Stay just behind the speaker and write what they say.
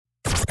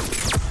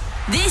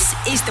This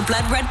is the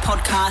Blood Red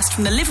podcast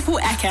from the Liverpool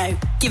Echo,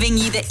 giving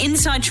you the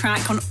inside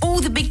track on all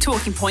the big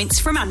talking points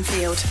from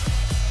Anfield.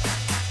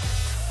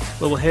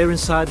 Well, we're here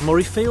inside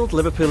Murrayfield.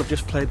 Liverpool have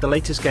just played the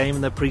latest game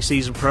in their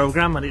pre-season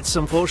programme, and it's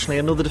unfortunately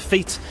another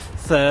defeat.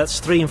 It's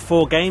 3 and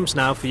 4 games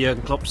now for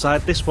Jurgen Klopp's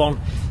side. This one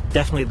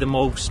definitely the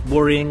most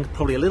worrying,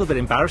 probably a little bit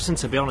embarrassing,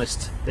 to be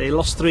honest. They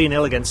lost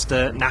 3-0 against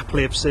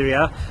Napoli of Serie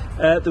A.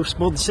 There was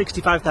more than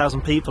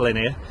 65,000 people in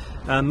here.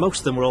 Most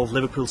of them were all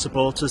Liverpool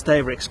supporters.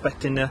 They were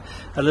expecting a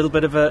little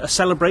bit of a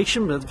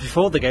celebration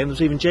before the game. There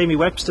was even Jamie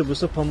Webster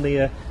was up on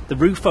the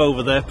roof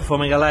over there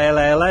performing LA,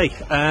 LA, LA.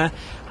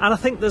 And I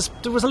think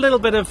there was a little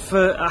bit of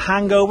a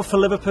hangover for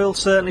Liverpool,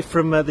 certainly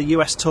from the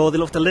US tour. They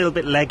looked a little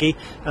bit leggy.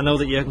 I know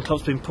that Jurgen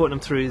Klopp's been putting them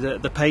through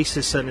the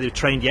paces. Certainly they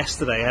trained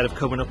yesterday ahead of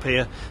coming up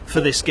here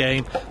for this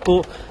game.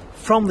 But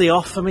from the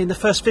off, I mean, the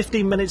first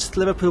 15 minutes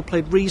Liverpool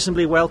played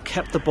reasonably well,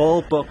 kept the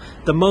ball, but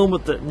the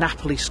moment that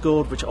Napoli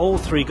scored, which all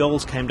 3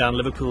 goals came down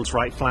Liverpool's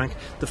right flank,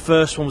 the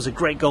first one was a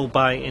great goal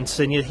by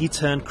Insigne. He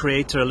turned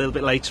creator a little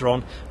bit later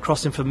on,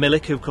 crossing for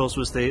Milik, who of course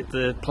was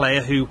the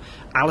player who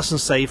Alisson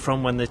saved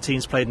from when the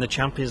teams played in the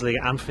Champions League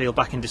at Anfield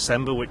back in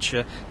December, which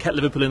kept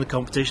Liverpool in the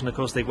competition. Of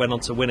course, they went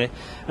on to win it.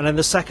 And then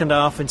the second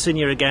half,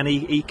 Insigne again,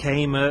 he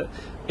came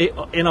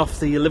in off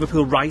the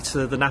Liverpool right,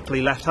 the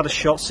Napoli left, had a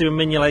shot. Simon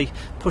Mignolet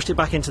pushed it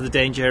back into the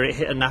danger area, it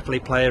hit a Napoli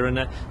player,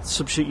 and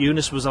substitute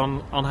Yunus was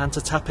on hand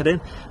to tap it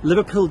in.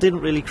 Liverpool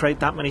didn't really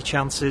create that many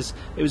chances.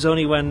 It was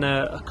only when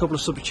a couple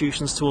of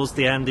substitutions towards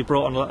the end, they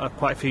brought on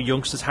quite a few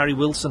youngsters. Harry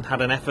Wilson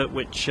had an effort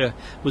which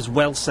was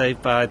well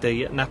saved by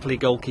the Napoli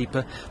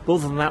goalkeeper. But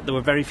other than that, there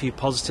were very few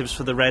positives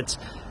for the Reds.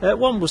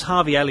 One was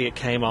Harvey Elliott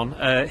came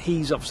on.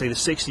 He's obviously the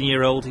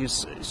 16-year-old.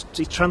 His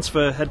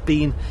transfer had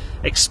been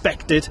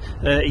expected.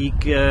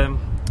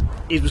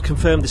 It was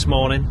confirmed this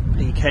morning.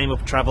 He came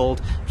up,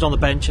 travelled, was on the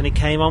bench, and he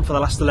came on for the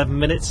last 11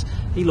 minutes.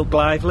 He looked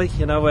lively,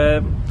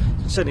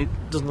 certainly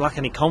doesn't lack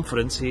any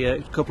confidence. He had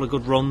a couple of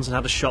good runs and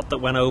had a shot that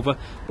went over.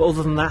 But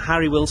other than that,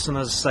 Harry Wilson,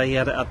 as I say, he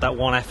had that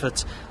one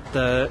effort.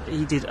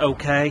 He did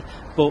okay,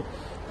 but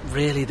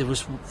really there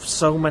was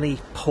so many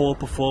poor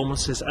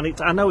performances,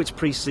 and I know it's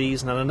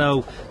pre-season, and I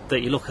know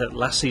that you look at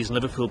last season,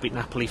 Liverpool beat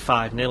Napoli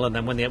 5-0, and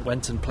then when they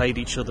went and played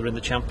each other in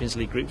the Champions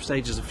League group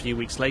stages a few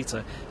weeks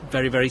later,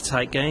 very, very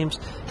tight games.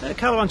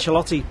 Carlo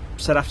Ancelotti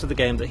said after the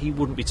game that he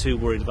wouldn't be too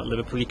worried about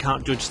Liverpool. You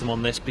can't judge them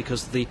on this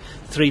because the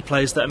 3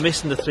 players that are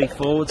missing, the 3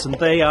 forwards, and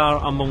they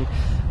are among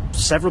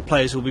several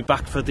players will be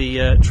back for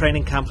the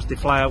training camp. They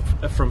fly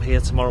out from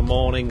here tomorrow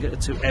morning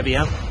to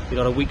Evian. They've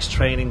got a week's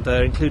training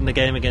there, including a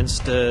game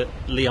against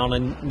Lyon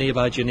and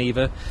nearby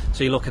Geneva.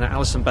 So you're looking at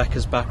Alisson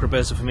Becker's back,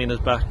 Roberto Firmino's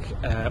back,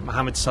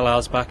 Mohamed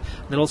Salah's back.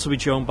 They'll also be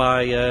joined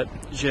by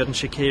Xherdan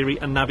Shaqiri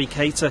and Naby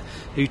Keita,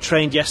 who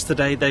trained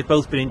yesterday. They've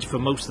both been injured for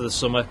most of the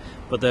summer,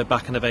 but they're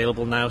back and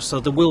available now. So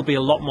there will be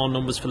a lot more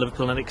numbers for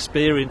Liverpool, and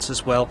experience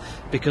as well,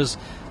 because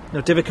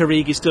Divock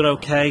Origi's done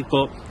okay,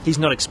 but he's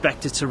not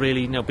expected to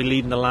really be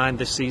leading the line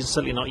this season,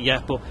 certainly not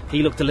yet, but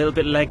he looked a little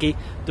bit leggy.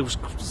 There was,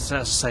 as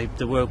I say,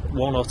 there were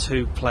 1 or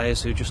 2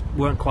 players who just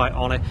weren't quite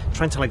on it.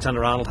 Trent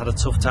Alexander-Arnold had a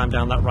tough time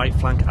down that right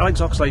flank.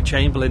 Alex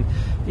Oxlade-Chamberlain,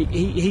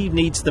 he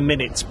needs the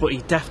minutes, but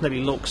he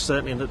definitely looks,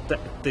 certainly in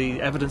the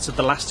evidence of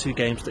the last 2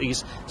 games, that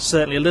he's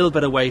certainly a little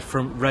bit away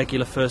from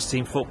regular first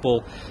team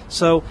football.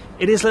 So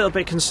it is a little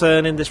bit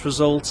concerning, this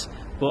result,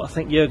 but I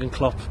think Jurgen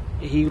Klopp,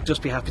 he would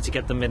just be happy to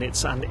get the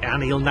minutes, and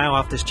he'll now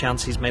have this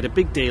chance. He's made a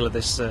big deal of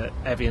this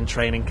Evian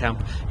training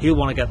camp. He'll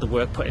want to get the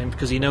work put in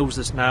because he knows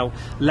there's now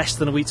less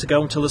than a week to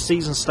go until the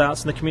season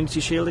starts in the Community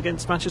Shield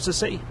against Manchester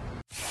City.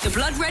 The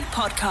Blood Red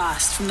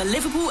podcast from the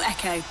Liverpool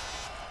Echo.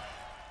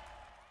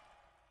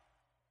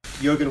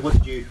 Jurgen, what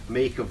did you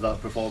make of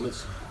that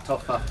performance?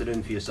 Tough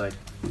afternoon for your side.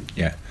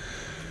 Yeah,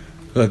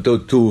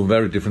 two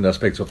very different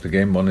aspects of the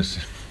game. One is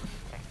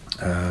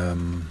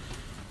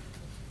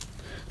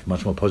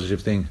much more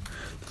positive thing.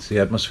 It's the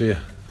atmosphere.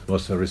 It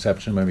was the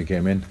reception when we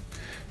came in.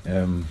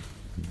 And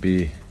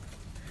the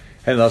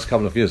last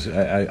couple of years,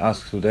 I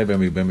asked today when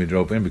we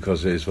drove in,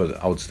 because it was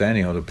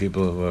outstanding how the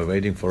people were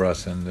waiting for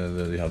us, and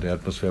how the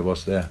atmosphere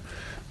was there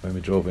when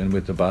we drove in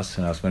with the bus.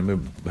 And asked,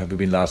 have we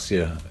been last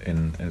year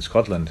in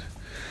Scotland?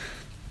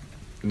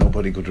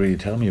 Nobody could really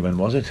tell me when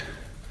was it.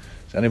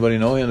 Does anybody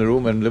know here in the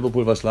room when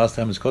Liverpool was last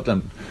time in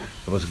Scotland?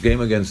 There was a game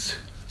against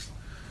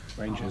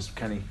Rangers.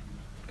 Kenny.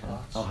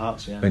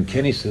 Hearts, yeah. When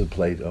Kenny still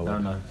played.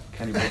 No.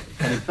 Kenny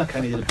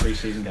did a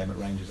pre-season game at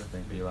Rangers, I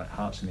think. But you're right.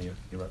 Hearts in the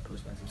Europa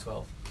was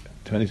 2012.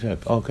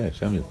 2012. Okay,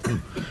 Samuel.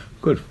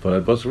 Good. But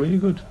that was really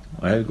good.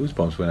 I had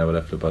goosebumps when I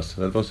left the bus.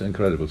 That was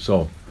incredible.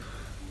 So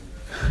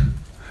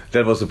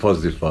that was the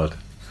positive part.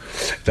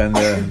 Then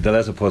the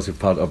lesser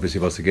positive part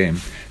obviously was the game.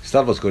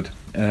 Start was good,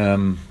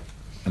 and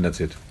that's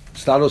it.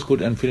 Start was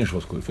good and finish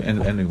was good.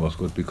 Ending was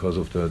good because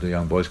of the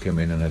young boys came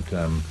in and had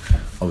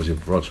obviously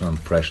brought some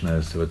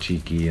freshness. They were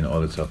cheeky and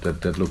all that stuff.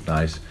 That looked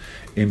nice.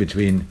 In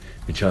between,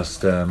 we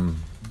just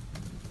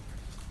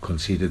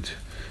conceded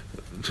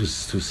two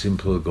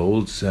simple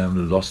goals.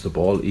 Lost the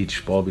ball.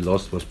 Each ball we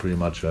lost was pretty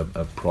much a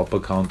proper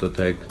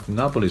counter-attack.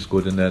 Napoli's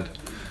good in that.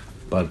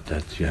 but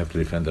that you have to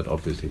defend that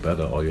obviously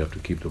better, or you have to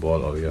keep the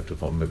ball, or you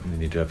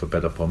need to have a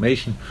better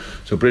formation.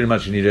 So pretty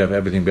much you need to have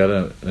everything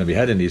better than we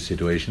had in these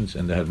situations,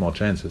 and they had more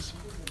chances.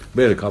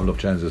 We had a couple of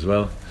chances as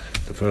well,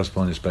 the first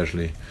one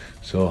especially.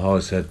 So how I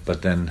said,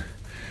 but then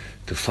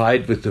to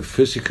fight with the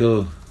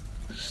physical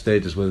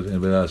status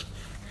with us,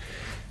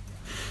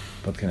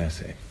 what can I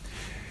say?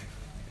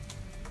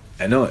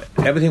 I know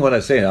everything what I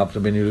say after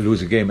when you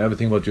lose a game,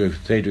 everything what you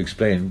say to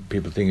explain,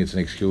 people think it's an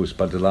excuse,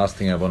 but the last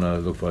thing I want to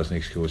look for is an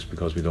excuse,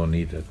 because we don't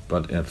need it.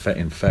 But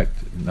in fact,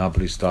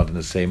 Napoli started in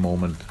the same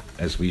moment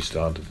as we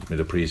started with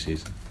the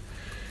pre-season.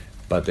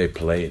 But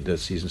the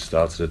season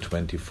starts the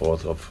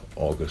 24th of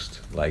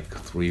August, like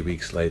 3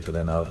 weeks later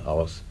than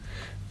ours.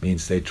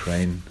 Means they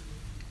train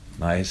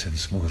nice and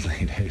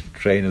smoothly. They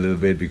train a little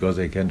bit because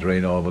they can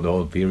train over the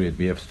whole period.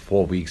 We have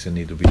 4 weeks and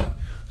need to be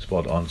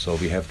spot on, so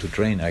we have to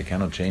train. I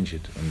cannot change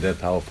it, and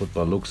that's how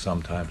football looks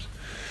sometimes.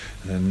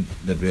 And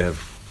that we have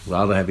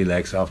rather heavy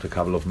legs after a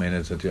couple of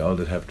minutes, that you all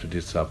that have to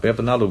disrupt. We have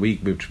another week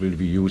which will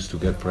be used to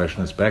get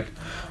freshness back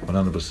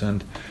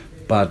 100%,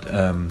 but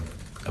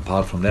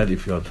apart from that,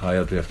 if you are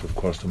tired, we have to, of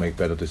course, to make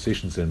better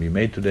decisions than we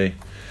made today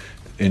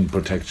in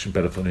protection,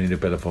 we need a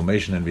better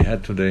formation than we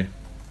had today.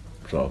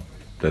 So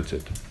that's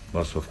it.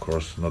 Was of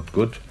course not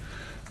good,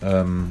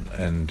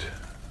 and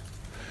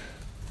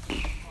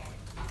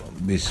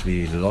we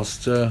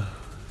lost a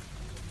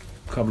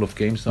couple of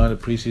games now in the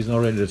pre-season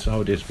already. That's how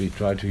it is. We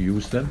try to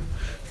use them.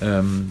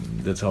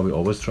 That's how we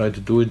always try to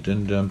do it,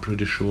 and I'm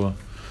pretty sure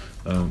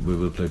we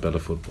will play better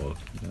football.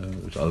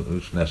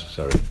 It's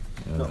necessary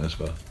as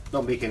well.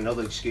 Not making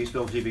another excuse,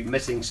 but obviously you've been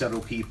missing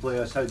several key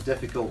players. How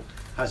difficult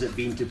has it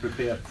been to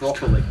prepare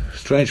properly?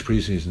 Strange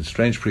pre-season,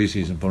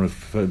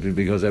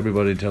 because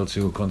everybody tells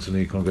you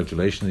constantly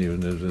congratulations, even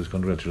there's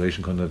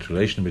congratulations,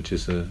 which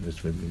is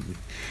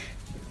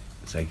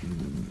it's like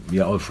we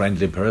are all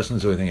friendly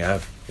persons, so we think,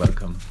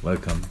 welcome.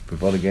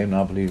 Before the game,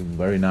 Napoli,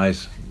 very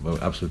nice,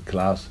 absolute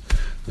class.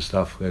 The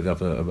stuff, we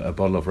have a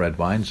bottle of red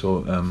wine,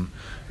 so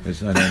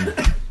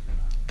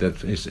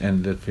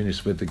that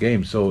finished with the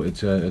game. So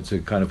it's a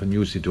kind of a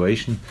new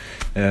situation,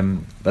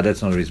 but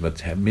that's not the reason.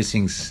 But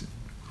missing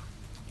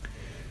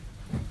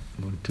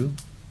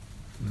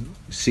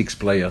 6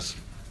 players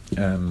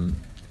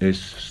is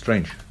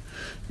strange.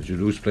 If you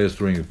lose players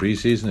during the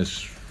pre-season,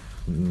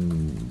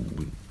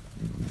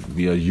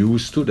 we are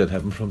used to that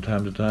happen from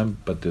time to time,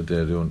 but that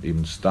they don't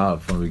even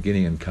start from the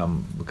beginning and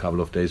come a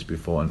couple of days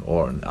before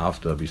and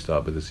after we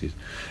start with the season.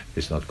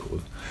 It's not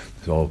cool.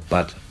 So,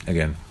 but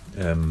again,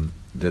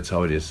 that's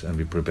how it is, and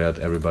we prepared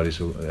everybody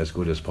as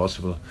good as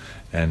possible,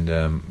 and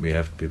we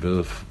have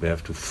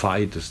to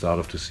fight the start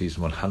of the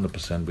season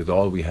 100% with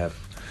all we have.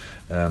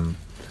 And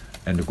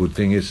the good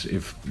thing is,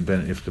 if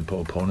the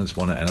opponents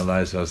want to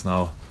analyze us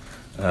now,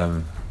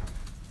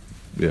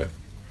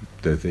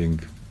 they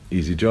think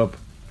easy job,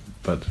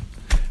 but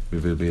we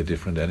will be a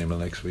different animal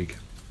next week.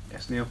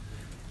 Yes, Neil.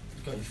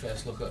 You got your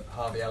first look at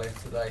Harvey Elliott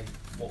today.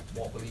 What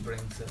will he bring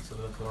to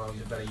Liverpool?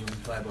 He's a very young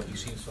player, but he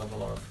seems to have a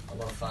lot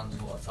of fans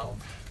and a lot of talent.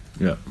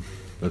 Yeah,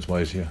 that's why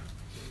he's here.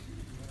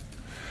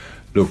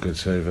 Look,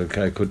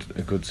 I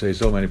could say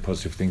so many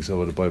positive things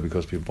over the boy,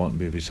 because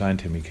we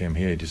signed him. He came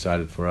here. He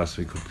decided for us.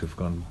 We could have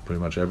gone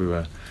pretty much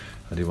everywhere,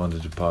 and he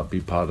wanted to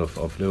be part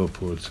of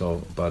Liverpool.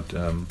 So, but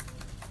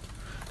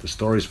the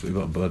stories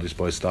about this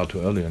boy start too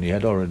early, and he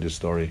had already a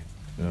story.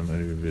 He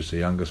was the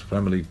youngest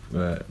Premier League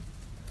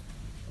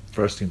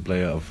first team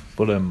player of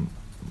Fulham,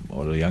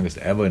 or the youngest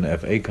ever in the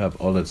FA Cup,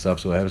 all that stuff.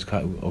 So I have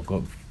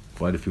got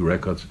quite a few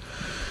records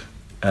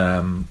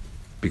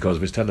because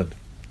of his talent.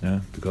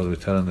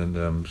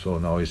 And so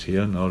now he's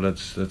here. Now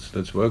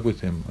let's work with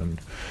him, and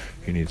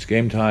he needs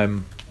game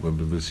time.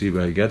 We'll see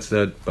where he gets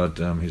that, but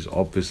he's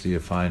obviously a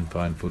fine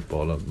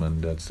footballer,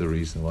 and that's the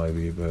reason why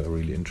we were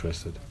really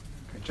interested.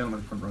 Okay,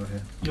 gentleman front row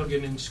here.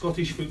 Jurgen, in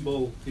Scottish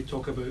football they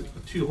talk about a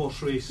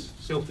 2-horse race,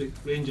 Celtic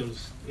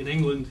Rangers. In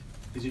England,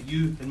 is it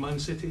you and Man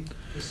City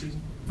this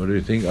season? What do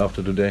you think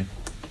after today?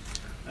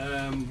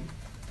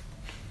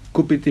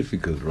 Could be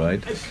difficult,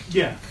 right?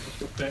 Yeah,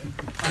 but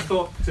I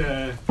thought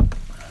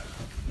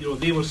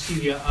they were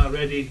Serie A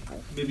ready.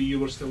 Maybe you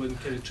were still in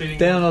kind of training.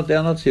 They are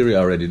not Serie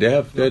A ready.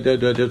 They're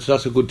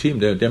just a good team.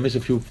 They miss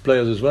a few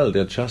players as well.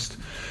 It's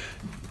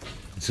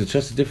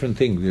just a different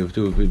thing. You have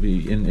to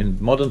be in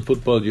modern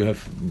football.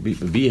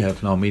 We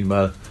have now,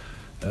 meanwhile,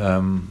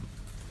 round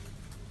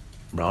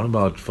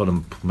about, for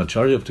the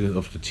majority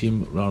of the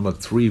team, around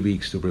about 3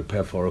 weeks to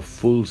prepare for a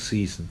full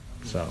season.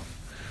 So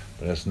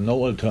there's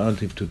no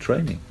alternative to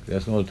training.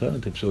 There's no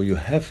alternative. So you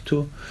have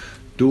to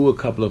do a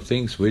couple of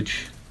things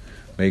which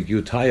make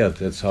you tired.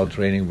 That's how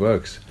training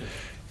works.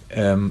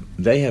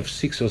 They have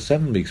 6 or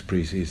 7 weeks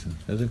pre-season.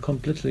 That's a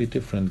completely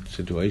different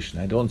situation.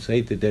 I don't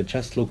say that they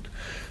just looked.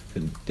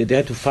 They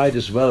had to fight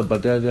as well,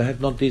 but they had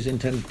not these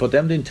intense. For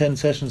them, the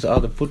intense sessions are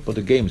the football,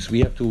 the games. We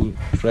have to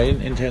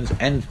train intense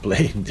and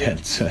play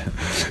intense. So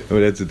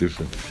that's a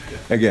difference.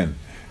 Again,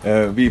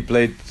 We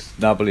played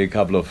Napoli a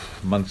couple of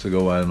months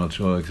ago, I'm not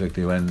sure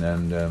exactly when,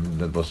 and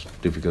that was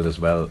difficult as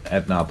well.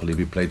 At Napoli,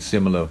 we played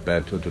similar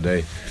bad to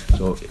today.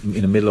 So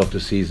in the middle of the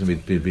season, we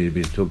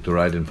took the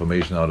right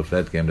information out of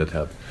that game that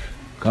helped.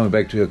 Coming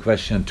back to your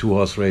question,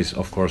 two-horse race,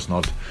 of course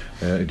not.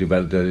 It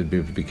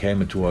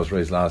became a two-horse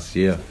race last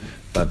year,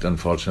 but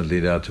unfortunately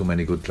there are too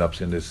many good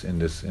clubs in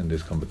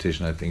this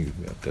competition. I think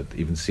that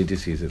even City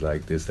sees it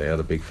like this. They are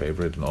the big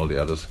favorite, and all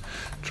the others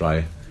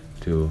try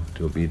to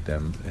beat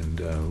them.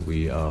 And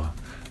we are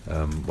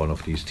one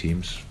of these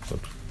teams. But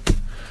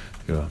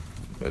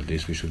at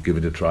least we should give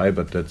it a try.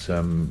 But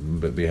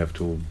but we have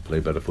to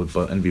play better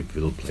football, and we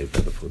will play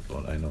better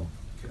football. I know.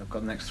 I've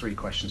got the next three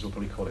questions. We'll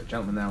probably call it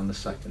gentleman now on the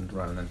second,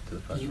 rather than to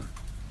the first one.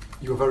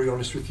 You were very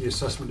honest with the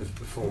assessment of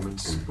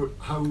performance, but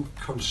how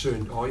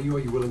concerned are you? Are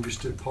you willing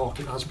just to park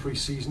it as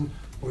pre-season,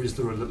 or is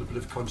there a little bit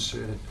of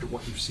concern at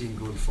what you've seen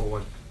going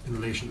forward in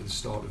relation to the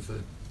start of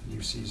the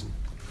new season?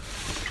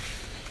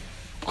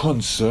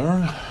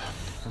 Concern?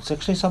 It's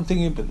actually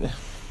something.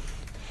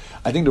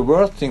 I think the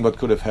worst thing what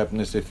could have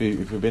happened is if we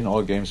win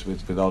all games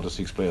without the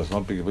 6 players,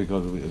 not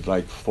because it's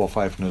like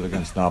 4-5-0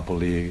 against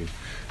Napoli,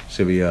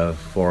 Sevilla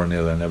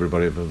 4-0, and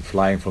everybody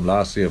flying from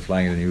last year,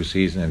 flying in the new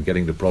season and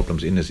getting the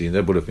problems in the season.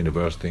 That would have been the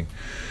worst thing.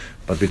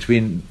 But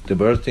between the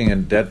worst thing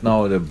and that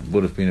now, there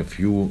would have been a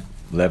few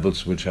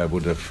levels which I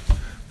would have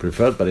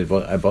preferred. But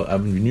I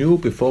knew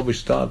before we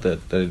started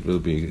that it will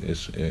be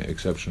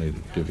exceptionally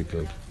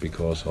difficult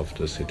because of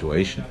the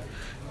situation.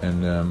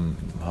 And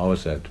how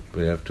is that?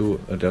 We have to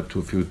adapt to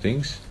a few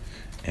things,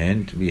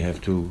 and we have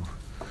to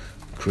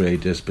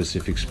create a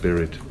specific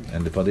spirit.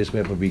 And for this we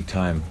have a week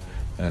time.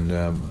 And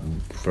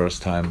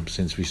first time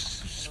since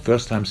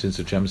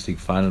the Champions League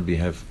final, we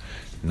have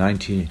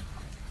 99%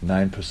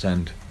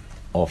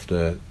 of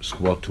the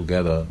squad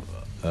together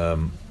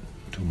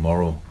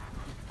tomorrow.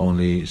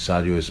 Only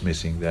Sadio is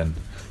missing then,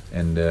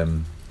 and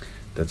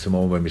that's the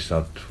moment when we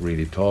start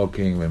really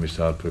talking, when we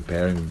start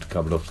preparing a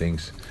couple of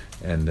things,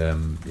 and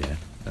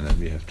and then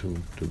we have to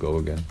go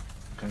again.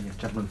 Okay, yeah,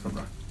 gentleman front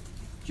row.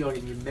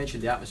 Jurgen, you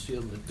mentioned the atmosphere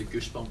and the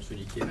goosebumps when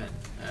you came in.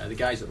 The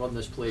guys that run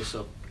this place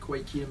are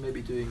quite keen on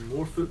maybe doing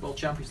more football,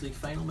 Champions League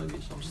final maybe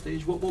at some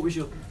stage. What was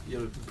your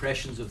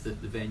impressions of the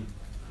venue?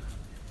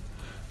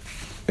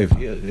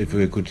 If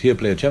we could here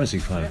play a Champions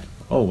League final, yeah.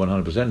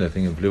 100%. I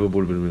think if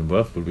Liverpool would win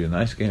both, would be a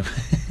nice game.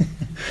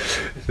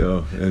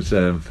 So it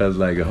felt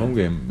like a home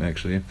game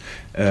actually.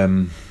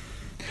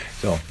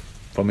 So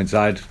from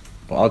inside,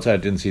 outside I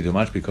didn't see too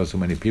much because so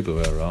many people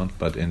were around,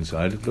 but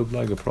inside it looked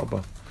like a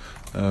proper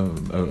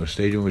a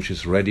stadium which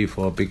is ready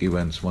for big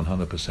events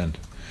 100%.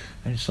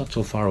 And it's not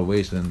so far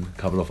away than a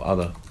couple of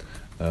other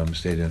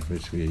stadiums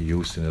which we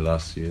used in the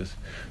last years.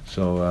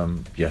 So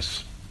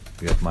yes,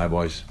 we have my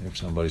voice if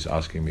somebody's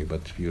asking me,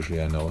 but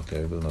usually I know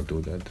they will not do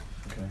that.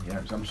 Okay,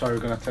 yeah, so I'm sorry,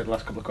 we're going to have to take the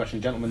last couple of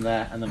questions. Gentleman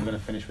there, and then we're going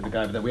to finish with the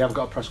guy over there. We have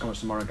got a press conference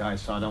tomorrow,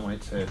 guys, so I don't want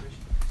it to...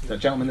 The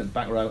gentleman at the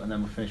back row, and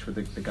then we'll finish with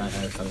the guy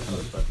here. There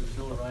was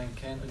no Ryan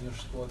Kent in your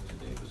squad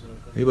today, was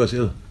there? He was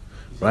ill.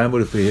 Ryan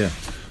would have been here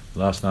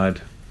last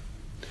night.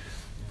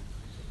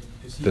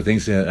 The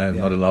things I'm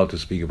not allowed to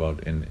speak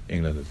about in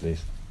England, at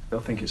least. They'll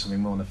think it's something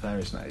more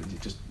nefarious now.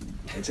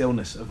 It's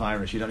illness, a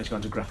virus. You don't need to go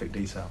into graphic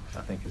detail,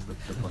 I think is the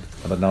point.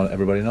 But now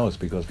everybody knows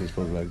because we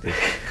spoke like this.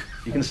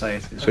 You can say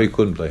it. So he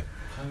couldn't play.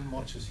 How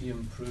much has he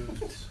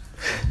improved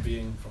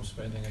from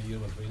spending a year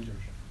with Rangers?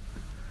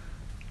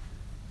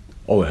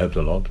 Oh, it helped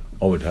a lot.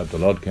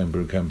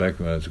 Came back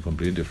as a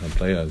completely different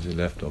player as he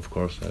left, of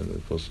course.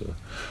 It was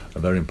a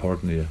very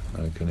important year.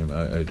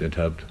 It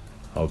helped.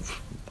 How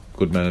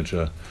good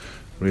manager,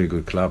 really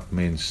good club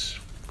means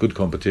good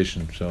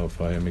competition. So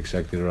for him,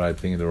 exactly the right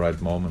thing in the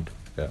right moment.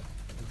 Yeah.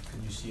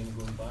 Can you see him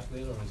going back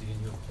there, or is he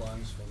in your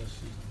plans for this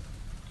season?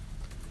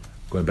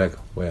 Going back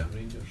where?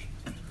 Rangers.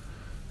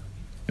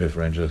 If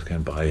Rangers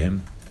can buy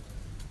him.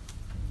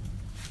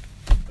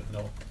 But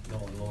not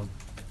on loan.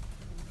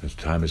 His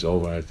time is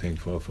over, I think,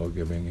 for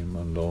giving him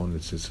on loan.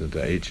 It's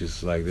the age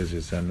is like this.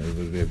 It's then it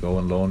will be a go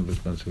on loan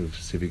with a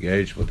specific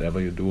age.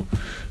 Whatever you do,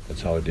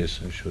 that's how it is.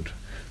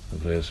 The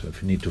players,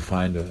 if you need to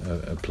find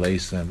a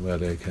place then where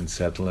they can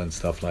settle and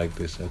stuff like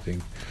this, I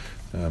think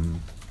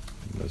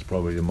that's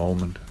probably the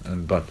moment.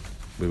 But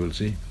we will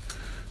see.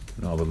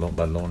 No,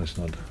 but loan is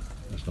not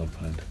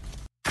planned.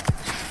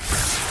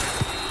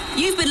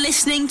 You've been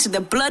listening to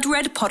the Blood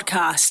Red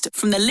podcast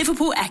from the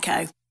Liverpool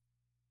Echo.